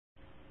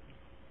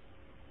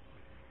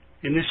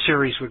In this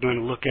series, we're going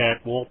to look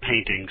at wall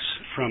paintings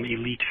from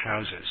elite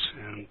houses,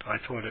 and I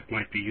thought it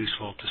might be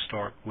useful to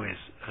start with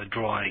a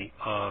drawing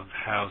of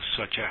how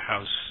such a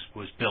house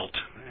was built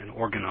and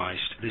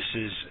organized. This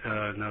is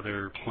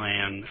another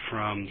plan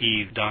from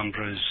Yves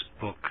Dambra's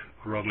book,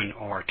 Roman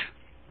Art.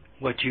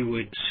 What you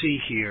would see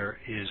here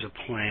is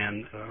a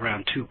plan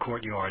around two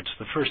courtyards.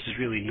 The first is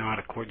really not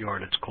a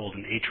courtyard, it's called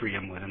an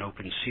atrium with an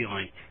open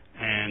ceiling.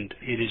 And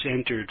it is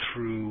entered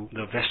through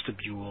the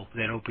vestibule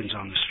that opens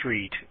on the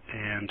street,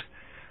 and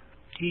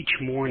each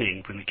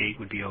morning when the gate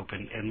would be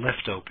open and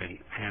left open,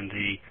 and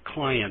the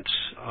clients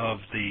of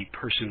the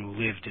person who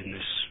lived in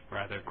this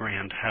rather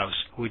grand house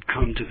would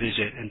come to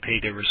visit and pay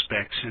their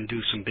respects and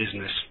do some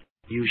business.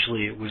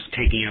 Usually it was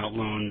taking out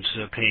loans,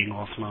 paying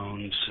off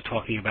loans,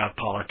 talking about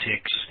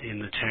politics in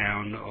the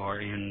town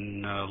or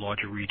in a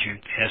larger region,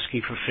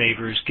 asking for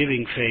favors,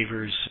 giving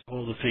favors,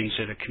 all the things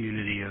that a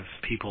community of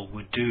people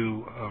would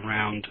do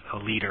around a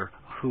leader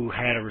who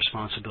had a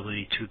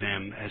responsibility to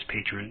them as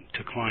patron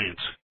to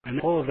clients. And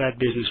all of that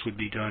business would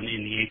be done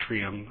in the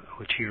atrium,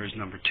 which here is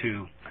number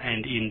 2,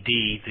 and in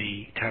D,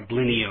 the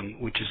tablinum,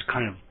 which is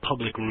kind of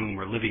public room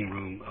or living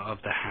room of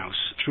the house,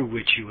 through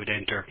which you would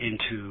enter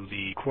into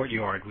the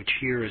courtyard, which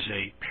here is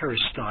a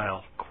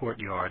peristyle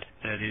courtyard.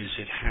 That is,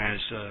 it has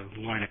a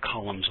line of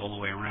columns all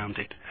the way around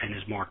it and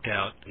is marked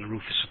out, and the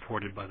roof is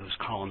supported by those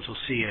columns. We'll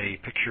see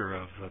a picture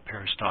of a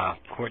peristyle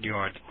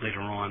courtyard later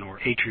on, or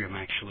atrium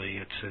actually.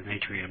 It's an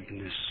atrium in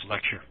this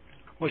lecture.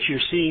 What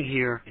you're seeing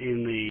here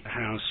in the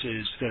house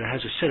is that it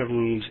has a set of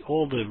rooms.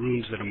 All the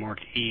rooms that are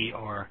marked E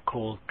are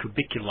called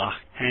cubicula,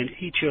 and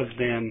each of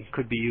them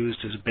could be used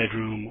as a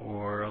bedroom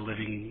or a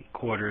living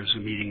quarters, a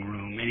meeting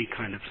room, any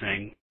kind of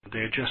thing.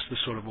 They're just the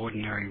sort of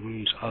ordinary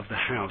rooms of the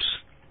house.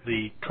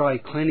 The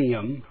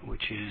triclinium,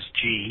 which is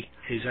G,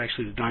 is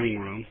actually the dining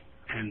room,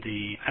 and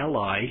the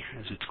ali,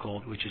 as it's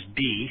called, which is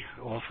B,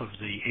 off of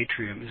the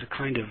atrium, is a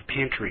kind of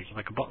pantry,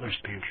 like a butler's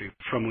pantry,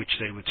 from which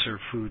they would serve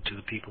food to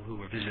the people who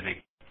were visiting.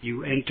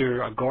 You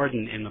enter a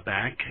garden in the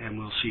back, and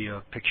we'll see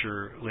a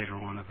picture later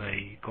on of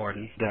a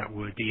garden that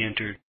would be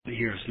entered.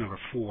 Here's number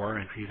 4,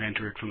 and you'd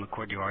enter it from the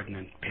courtyard and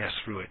then pass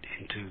through it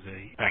into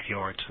the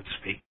backyard, so to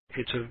speak.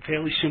 It's a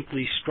fairly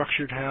simply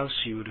structured house.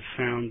 You would have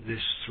found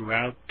this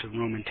throughout the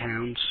Roman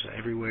towns,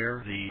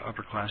 everywhere. The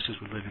upper classes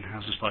would live in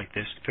houses like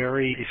this.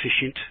 Very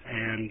efficient,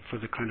 and for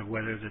the kind of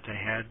weather that they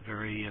had,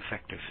 very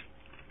effective.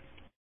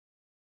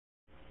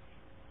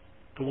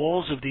 The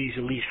walls of these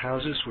elite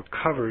houses were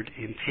covered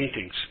in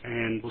paintings,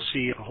 and we'll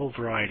see a whole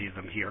variety of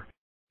them here.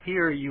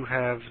 Here you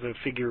have the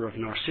figure of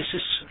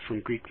Narcissus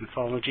from Greek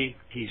mythology.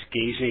 He's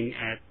gazing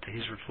at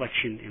his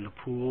reflection in the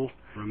pool.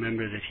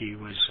 Remember that he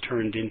was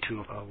turned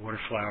into a water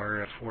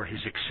flower for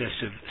his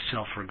excessive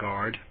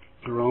self-regard.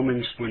 The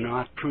Romans were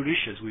not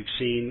prudish, as we've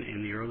seen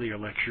in the earlier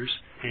lectures,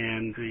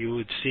 and you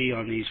would see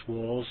on these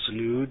walls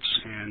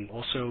nudes and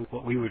also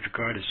what we would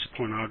regard as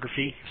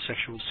pornography,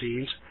 sexual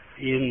scenes.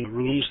 In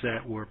rooms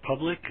that were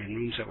public and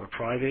rooms that were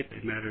private,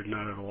 it mattered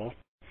not at all.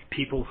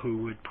 People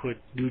who would put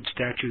nude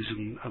statues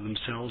of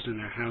themselves in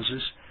their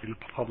houses, in the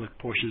public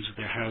portions of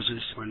their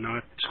houses, were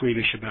not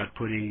squeamish about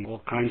putting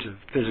all kinds of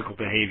physical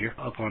behavior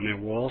up on their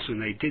walls,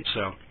 and they did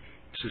so.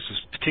 This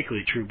is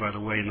particularly true, by the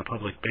way, in the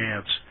public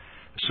baths,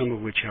 some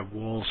of which have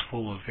walls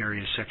full of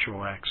various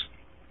sexual acts.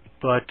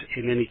 But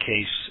in any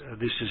case,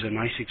 this is a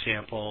nice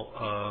example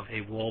of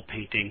a wall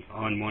painting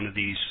on one of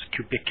these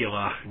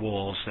cubicula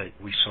walls that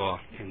we saw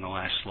in the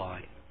last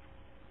slide.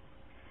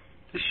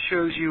 This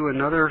shows you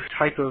another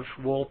type of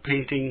wall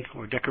painting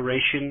or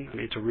decoration.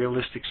 It's a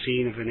realistic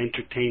scene of an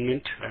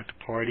entertainment at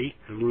the party.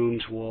 The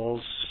room's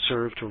walls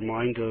serve to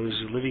remind those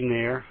living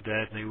there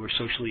that they were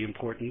socially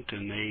important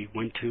and they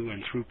went to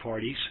and through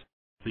parties.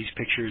 These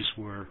pictures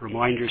were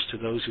reminders to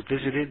those who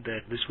visited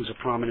that this was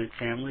a prominent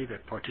family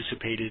that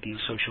participated in the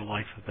social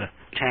life of the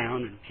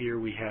town. And here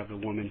we have a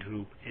woman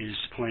who is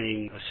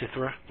playing a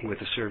cithara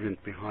with a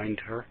servant behind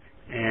her.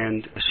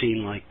 And a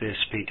scene like this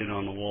painted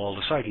on the wall,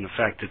 aside from the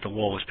fact that the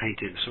wall was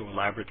painted so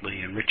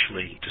elaborately and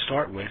richly to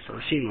start with, a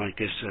scene like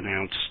this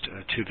announced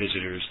to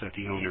visitors that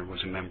the owner was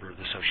a member of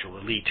the social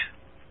elite.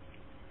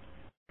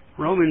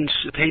 Romans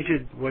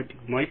painted what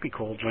might be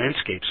called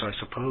landscapes, I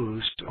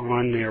suppose,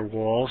 on their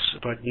walls,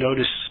 but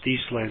notice these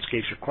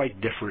landscapes are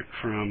quite different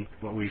from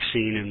what we've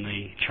seen in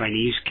the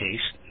Chinese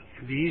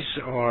case. These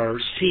are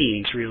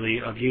scenes,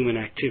 really, of human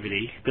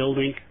activity,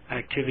 building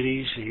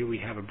activities. Here we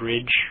have a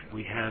bridge,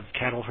 we have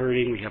cattle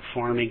herding, we have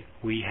farming,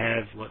 we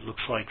have what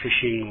looks like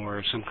fishing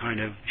or some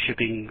kind of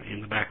shipping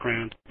in the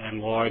background,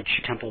 and large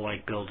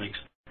temple-like buildings.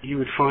 You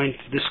would find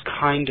this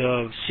kind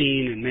of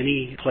scene in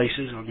many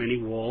places, on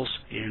many walls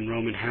in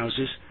Roman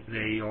houses.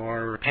 They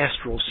are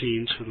pastoral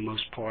scenes for the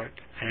most part,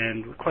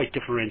 and quite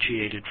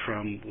differentiated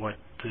from what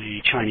the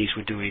Chinese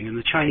were doing. In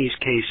the Chinese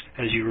case,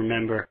 as you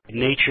remember,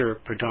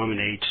 nature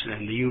predominates,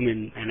 and the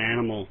human and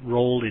animal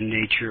role in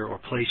nature or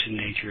place in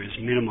nature is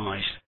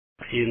minimized.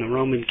 In the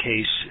Roman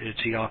case, it's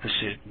the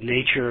opposite.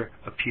 Nature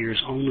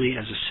appears only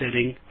as a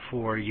setting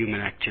for human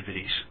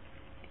activities.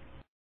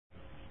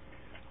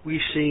 We've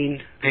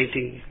seen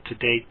painting to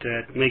date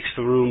that makes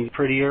the room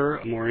prettier,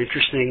 more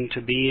interesting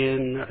to be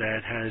in,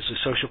 that has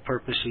a social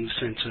purpose in the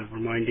sense of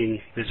reminding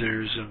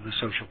visitors of the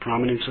social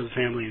prominence of the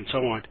family and so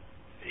on.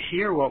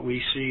 Here what we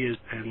see is,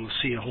 and we'll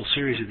see a whole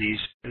series of these,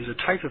 is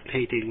a type of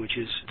painting which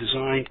is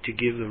designed to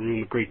give the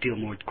room a great deal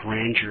more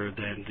grandeur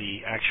than the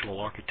actual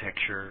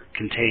architecture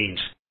contains.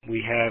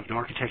 We have an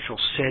architectural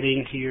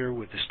setting here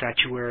with the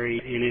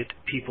statuary in it.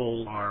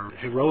 People are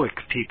heroic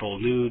people.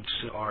 Nudes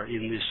are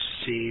in this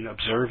scene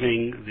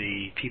observing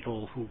the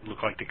people who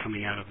look like they're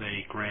coming out of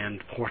a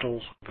grand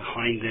portal.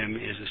 Behind them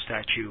is a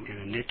statue in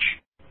a niche.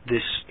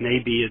 This may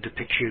be a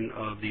depiction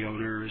of the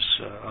owners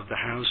of the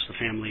house, the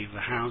family of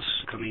the house,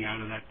 coming out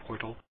of that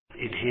portal.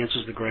 It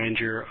enhances the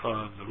grandeur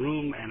of the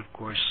room and, of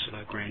course,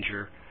 the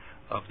grandeur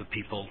of the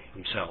people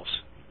themselves.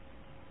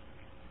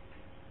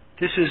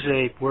 This is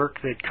a work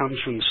that comes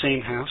from the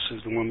same house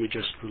as the one we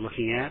just were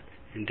looking at.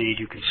 Indeed,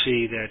 you can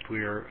see that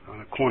we're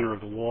on a corner of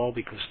the wall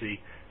because the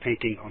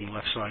painting on the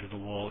left side of the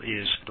wall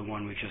is the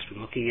one we've just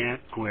been looking at,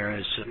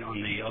 whereas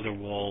on the other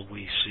wall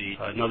we see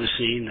another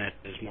scene that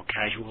is more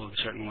casual in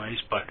certain ways,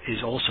 but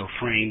is also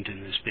framed in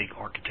this big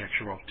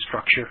architectural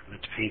structure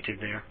that's painted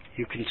there.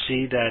 You can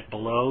see that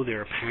below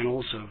there are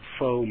panels of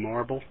faux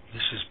marble.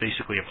 This is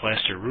basically a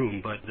plaster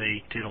room, but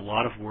they did a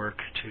lot of work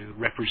to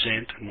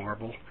represent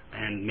marble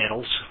and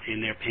metals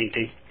in their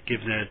painting, give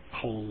the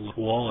whole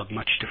wall a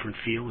much different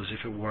feel as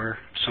if it were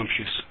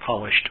sumptuous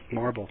polished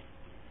marble.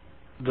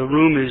 The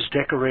room is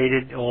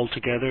decorated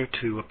altogether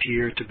to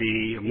appear to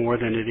be more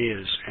than it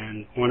is,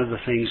 and one of the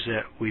things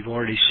that we've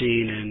already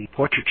seen in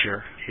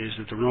portraiture is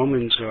that the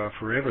Romans are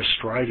forever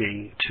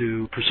striving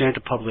to present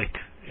a public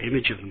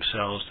image of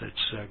themselves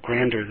that's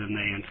grander than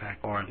they in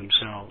fact are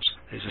themselves.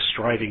 There's a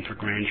striving for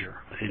grandeur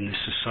in this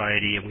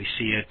society, and we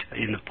see it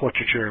in the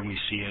portraiture and we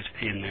see it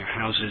in their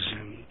houses,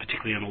 and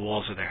particularly on the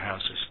walls of their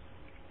houses.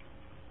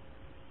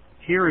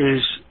 Here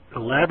is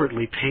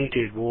elaborately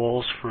painted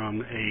walls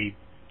from a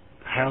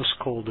house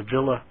called the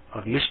Villa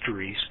of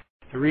Mysteries.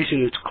 The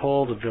reason it's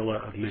called the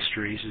Villa of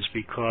Mysteries is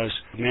because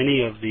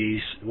many of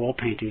these wall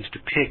paintings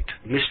depict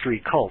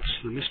mystery cults.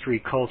 The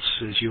mystery cults,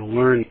 as you'll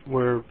learn,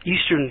 were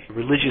Eastern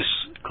religious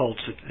cults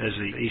that, as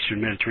the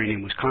Eastern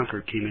Mediterranean was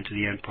conquered, came into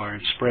the empire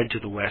and spread to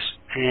the West.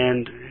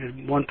 And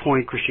at one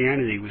point,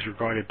 Christianity was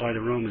regarded by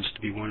the Romans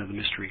to be one of the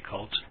mystery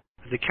cults.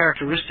 The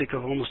characteristic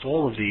of almost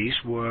all of these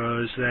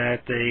was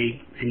that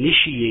they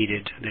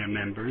initiated their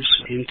members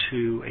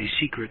into a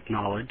secret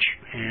knowledge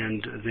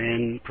and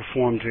then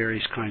performed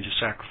various kinds of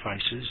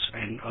sacrifices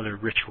and other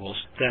rituals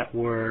that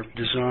were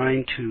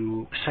designed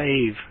to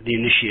save the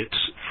initiates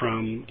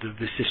from the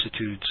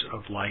vicissitudes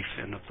of life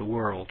and of the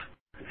world.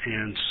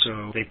 And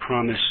so they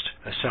promised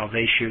a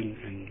salvation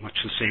in much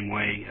the same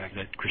way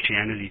that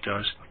Christianity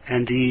does.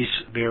 And these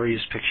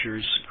various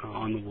pictures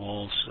on the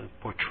walls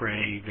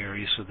portray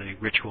various of the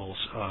rituals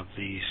of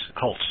these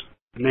cults.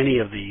 Many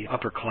of the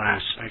upper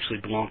class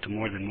actually belong to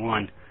more than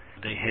one.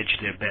 They hedge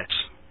their bets.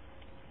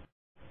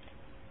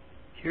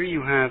 Here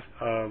you have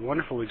a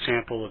wonderful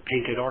example of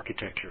painted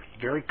architecture.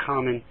 Very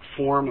common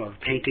form of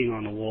painting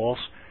on the walls.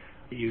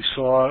 You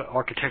saw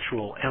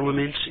architectural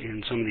elements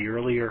in some of the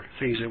earlier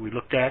things that we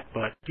looked at,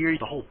 but here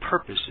the whole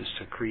purpose is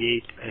to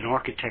create an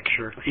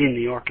architecture in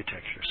the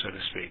architecture, so to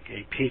speak,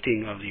 a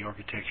painting of the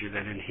architecture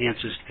that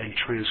enhances and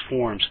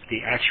transforms the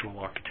actual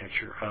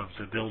architecture of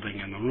the building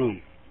and the room.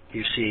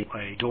 You see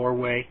a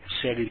doorway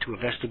set into a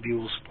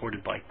vestibule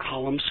supported by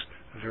columns,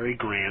 very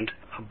grand.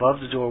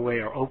 Above the doorway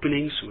are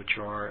openings, which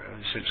are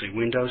essentially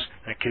windows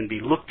that can be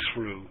looked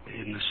through.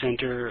 In the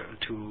center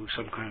to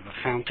some kind of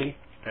a fountain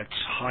that's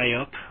high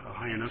up,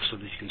 high enough so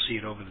that you can see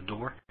it over the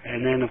door.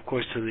 And then, of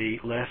course, to the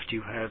left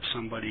you have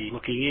somebody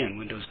looking in.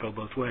 Windows go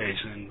both ways,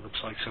 and it looks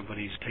like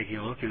somebody's taking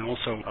a look. And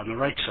also on the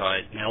right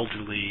side, an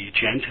elderly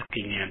gent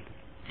looking in.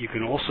 You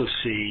can also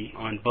see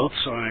on both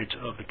sides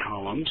of the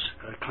columns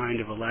a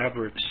kind of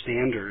elaborate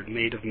standard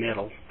made of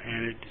metal,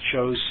 and it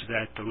shows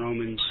that the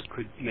Romans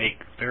could make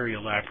very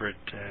elaborate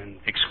and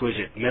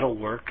exquisite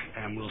metalwork,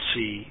 and we'll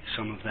see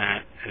some of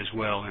that as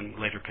well in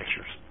later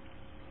pictures.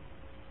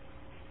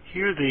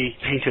 Here the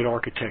painted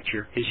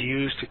architecture is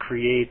used to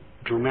create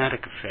dramatic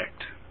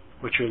effect.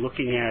 What you're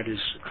looking at is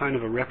kind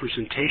of a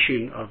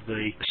representation of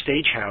the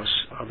stage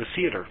house of a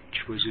theater,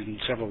 which was in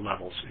several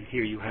levels. And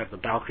here you have the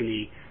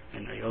balcony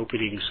and the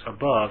openings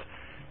above.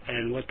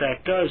 And what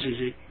that does is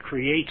it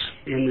creates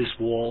in this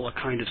wall a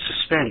kind of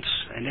suspense,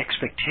 an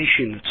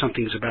expectation that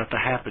something's about to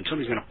happen.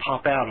 Somebody's going to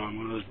pop out on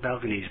one of those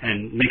balconies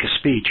and make a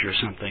speech or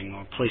something,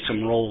 or play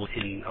some role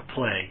in a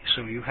play.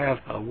 So you have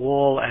a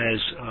wall as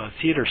a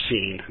theater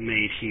scene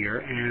made here,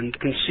 and you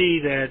can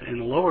see that in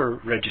the lower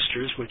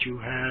registers what you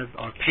have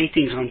are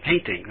paintings on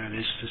painting. That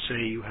is to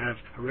say, you have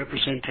a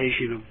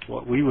representation of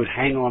what we would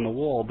hang on the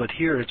wall, but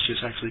here it's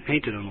just actually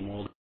painted on the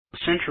wall. The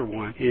center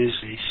one is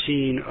a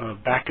scene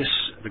of Bacchus,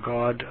 the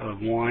god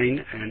of wine,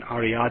 and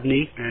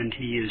Ariadne, and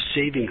he is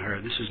saving her.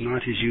 This is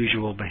not his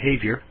usual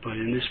behavior, but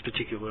in this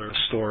particular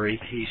story,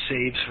 he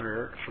saves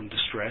her from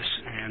distress,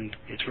 and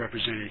it's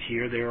represented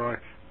here. There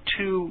are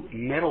two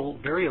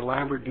very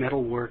elaborate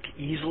metalwork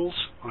easels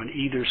on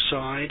either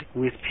side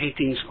with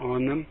paintings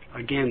on them.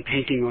 Again,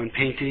 painting on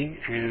painting,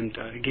 and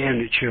again,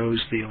 it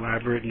shows the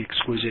elaborate and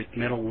exquisite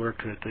metalwork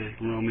that the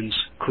Romans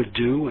could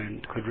do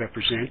and could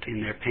represent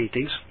in their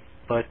paintings.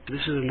 But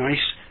this is a nice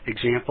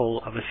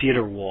example of a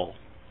theater wall.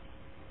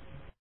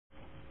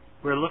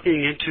 We're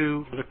looking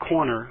into the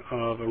corner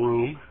of a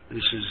room.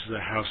 This is the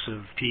house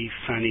of T.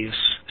 Fannius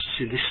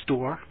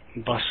Sinistor.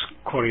 Bus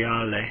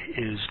Coriale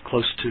is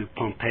close to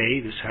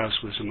Pompeii. This house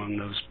was among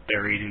those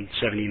buried in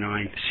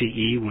 79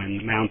 CE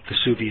when Mount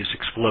Vesuvius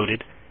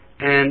exploded.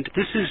 And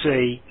this is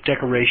a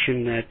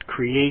decoration that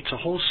creates a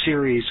whole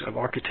series of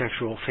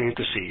architectural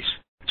fantasies.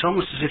 It's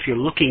almost as if you're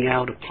looking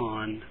out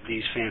upon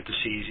these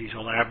fantasies, these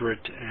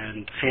elaborate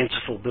and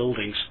fanciful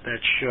buildings that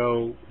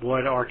show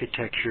what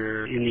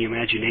architecture in the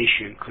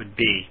imagination could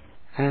be.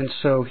 And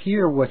so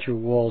here what your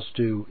walls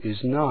do is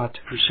not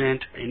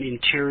present an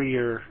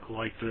interior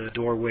like the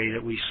doorway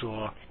that we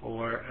saw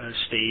or a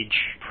stage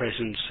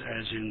presence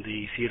as in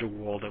the theater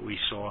wall that we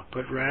saw,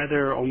 but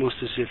rather almost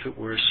as if it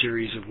were a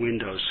series of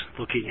windows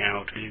looking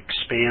out. It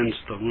expands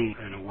the room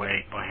in a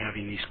way by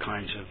having these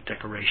kinds of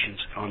decorations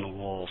on the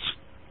walls.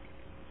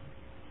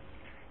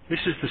 This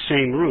is the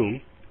same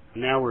room.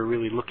 Now we're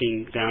really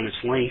looking down its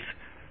length.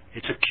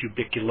 It's a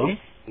cubiculum,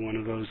 one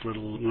of those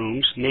little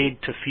rooms,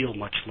 made to feel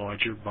much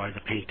larger by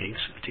the paintings,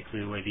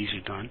 particularly the way these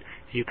are done.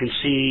 You can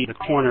see the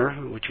corner,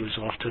 which was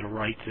off to the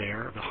right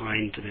there,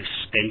 behind this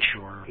bench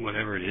or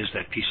whatever it is,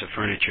 that piece of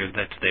furniture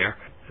that's there,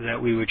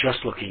 that we were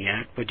just looking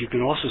at. But you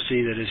can also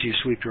see that as you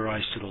sweep your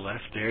eyes to the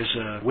left, there's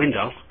a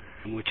window,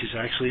 which is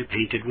actually a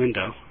painted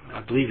window.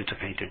 I believe it's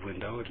a painted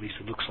window, at least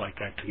it looks like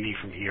that to me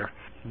from here.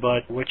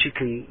 But what you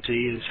can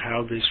see is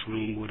how this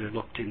room would have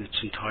looked in its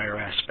entire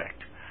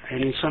aspect.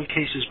 And in some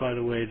cases, by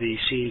the way, the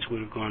scenes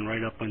would have gone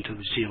right up onto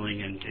the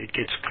ceiling, and it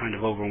gets kind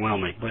of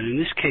overwhelming. But in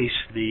this case,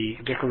 the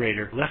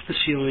decorator left the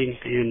ceiling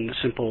in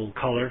simple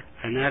color,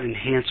 and that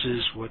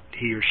enhances what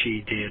he or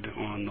she did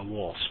on the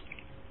walls.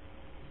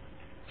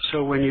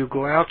 So when you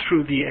go out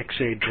through the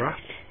exedra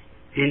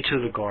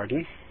into the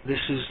garden, this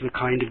is the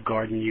kind of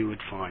garden you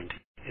would find.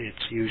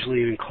 It's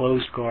usually an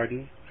enclosed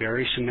garden,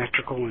 very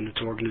symmetrical in its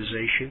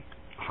organization,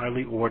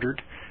 highly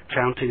ordered,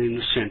 fountain in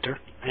the center,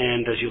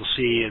 and as you'll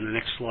see in the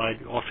next slide,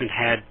 often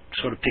had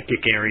sort of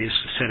picnic areas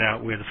set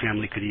out where the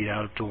family could eat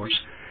outdoors.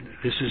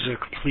 This is a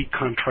complete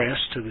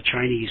contrast to the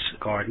Chinese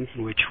garden,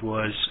 which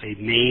was a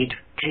made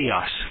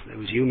chaos. It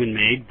was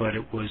human-made, but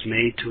it was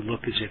made to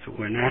look as if it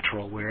were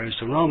natural, whereas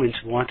the Romans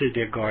wanted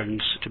their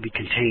gardens to be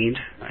contained,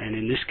 and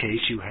in this case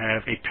you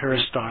have a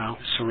peristyle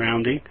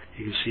surrounding.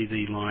 You can see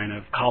the line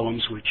of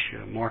columns which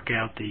mark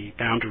out the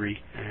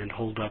boundary and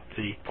hold up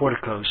the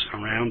porticos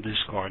around this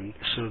garden,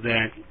 so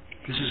that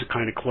this is a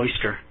kind of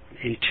cloister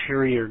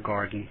interior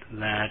garden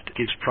that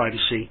gives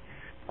privacy,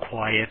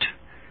 quiet,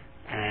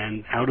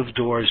 and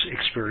out-of-doors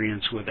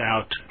experience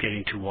without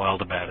getting too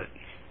wild about it.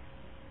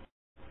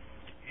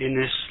 In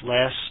this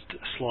last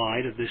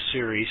slide of this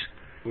series,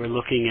 we're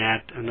looking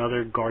at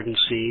another garden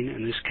scene.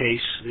 In this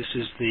case, this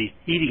is the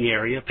eating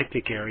area,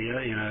 picnic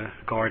area in a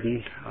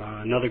garden,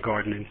 another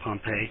garden in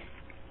Pompeii.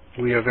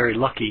 We are very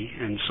lucky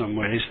in some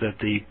ways that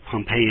the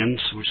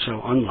Pompeians were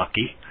so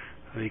unlucky,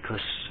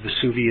 because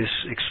Vesuvius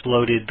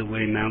exploded the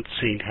way Mount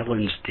St.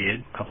 Helens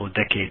did a couple of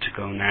decades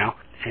ago now,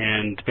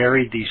 and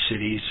buried these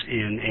cities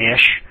in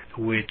ash,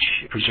 which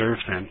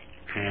preserved them,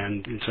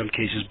 and in some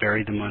cases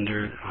buried them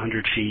under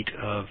 100 feet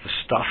of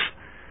stuff.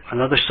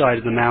 Another side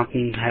of the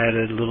mountain had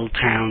a little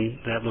town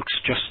that looks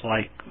just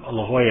like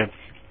La Jolla,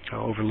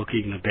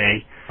 overlooking the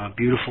bay, a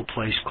beautiful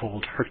place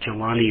called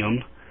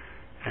Herculaneum,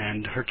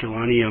 and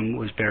Herculaneum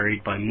was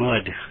buried by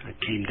mud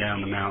that came down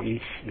the mountain.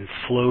 It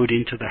flowed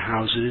into the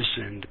houses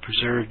and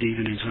preserved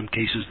even in some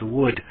cases the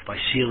wood by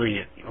sealing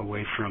it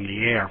away from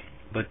the air.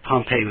 But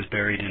Pompeii was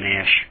buried in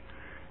ash.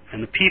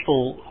 And the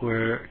people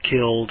were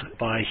killed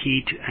by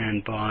heat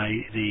and by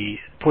the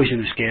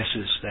poisonous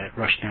gases that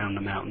rush down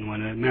the mountain.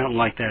 When a mountain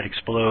like that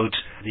explodes,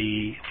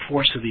 the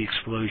force of the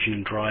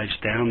explosion drives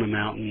down the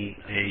mountain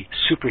a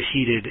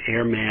superheated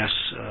air mass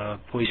of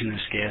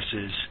poisonous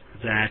gases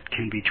that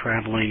can be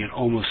traveling at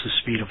almost the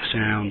speed of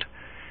sound.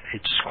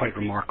 It's quite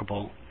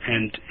remarkable.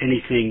 And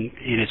anything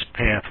in its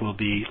path will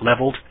be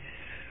leveled.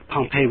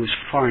 Pompeii was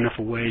far enough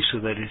away so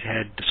that it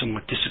had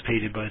somewhat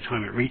dissipated by the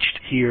time it reached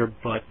here,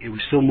 but it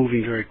was still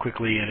moving very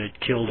quickly, and it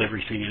killed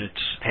everything in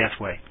its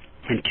pathway,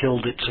 and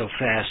killed it so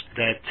fast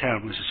that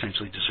town was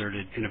essentially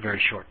deserted in a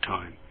very short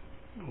time.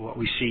 What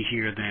we see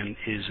here then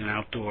is an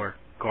outdoor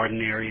garden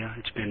area.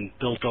 It's been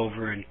built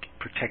over and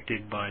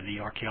protected by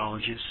the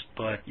archaeologists,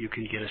 but you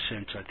can get a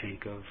sense, I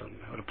think, of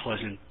what a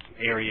pleasant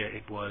area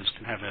it was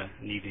to have an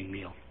evening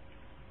meal.